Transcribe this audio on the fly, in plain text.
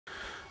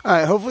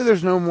Alright, hopefully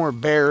there's no more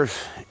bears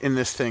in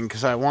this thing,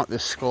 because I want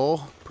this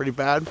skull pretty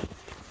bad.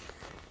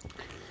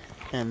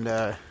 And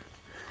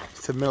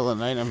it's the middle of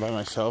the night, I'm by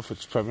myself, which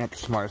is probably not the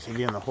smartest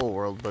idea in the whole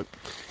world, but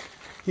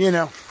you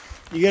know,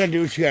 you gotta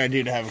do what you gotta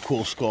do to have a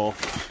cool skull.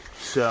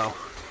 So,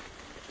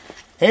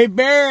 hey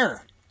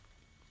bear!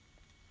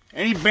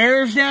 Any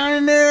bears down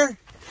in there?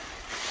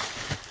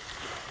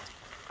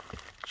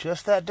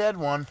 Just that dead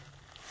one.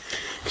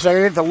 Because I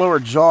gotta get the lower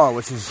jaw,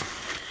 which is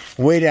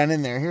way down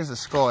in there. Here's the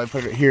skull. I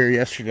put it here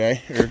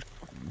yesterday, or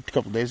a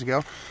couple days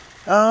ago.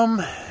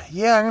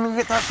 Yeah, I'm gonna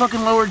get that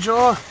fucking lower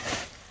jaw.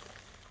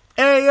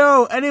 Hey,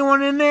 yo,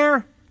 anyone in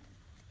there?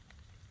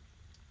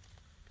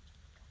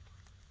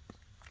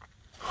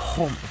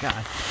 Oh my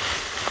god.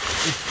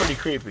 It's pretty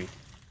creepy.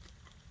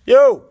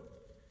 Yo!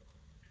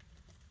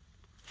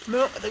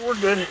 No, I think we're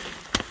good.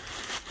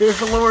 There's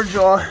the lower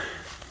jaw. I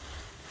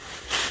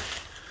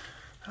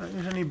don't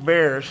think there's any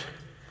bears.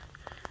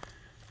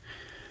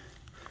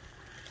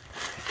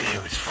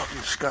 Ew, it's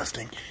fucking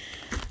disgusting.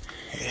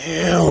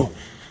 Ew.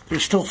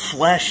 There's still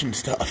flesh and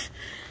stuff.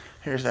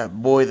 Here's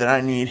that boy that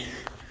I need.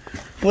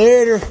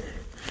 Later.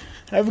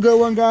 Have a good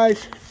one,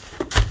 guys.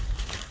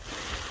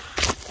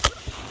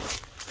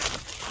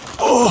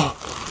 Oh!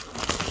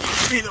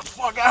 Get me the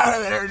fuck out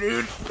of there,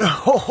 dude.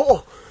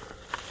 Oh!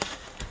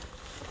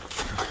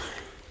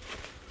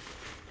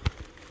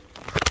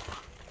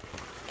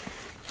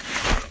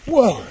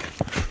 Whoa!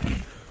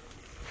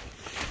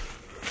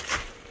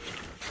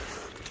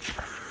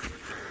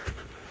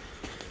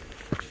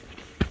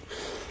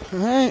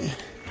 Alright.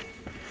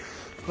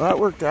 Well, that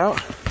worked out.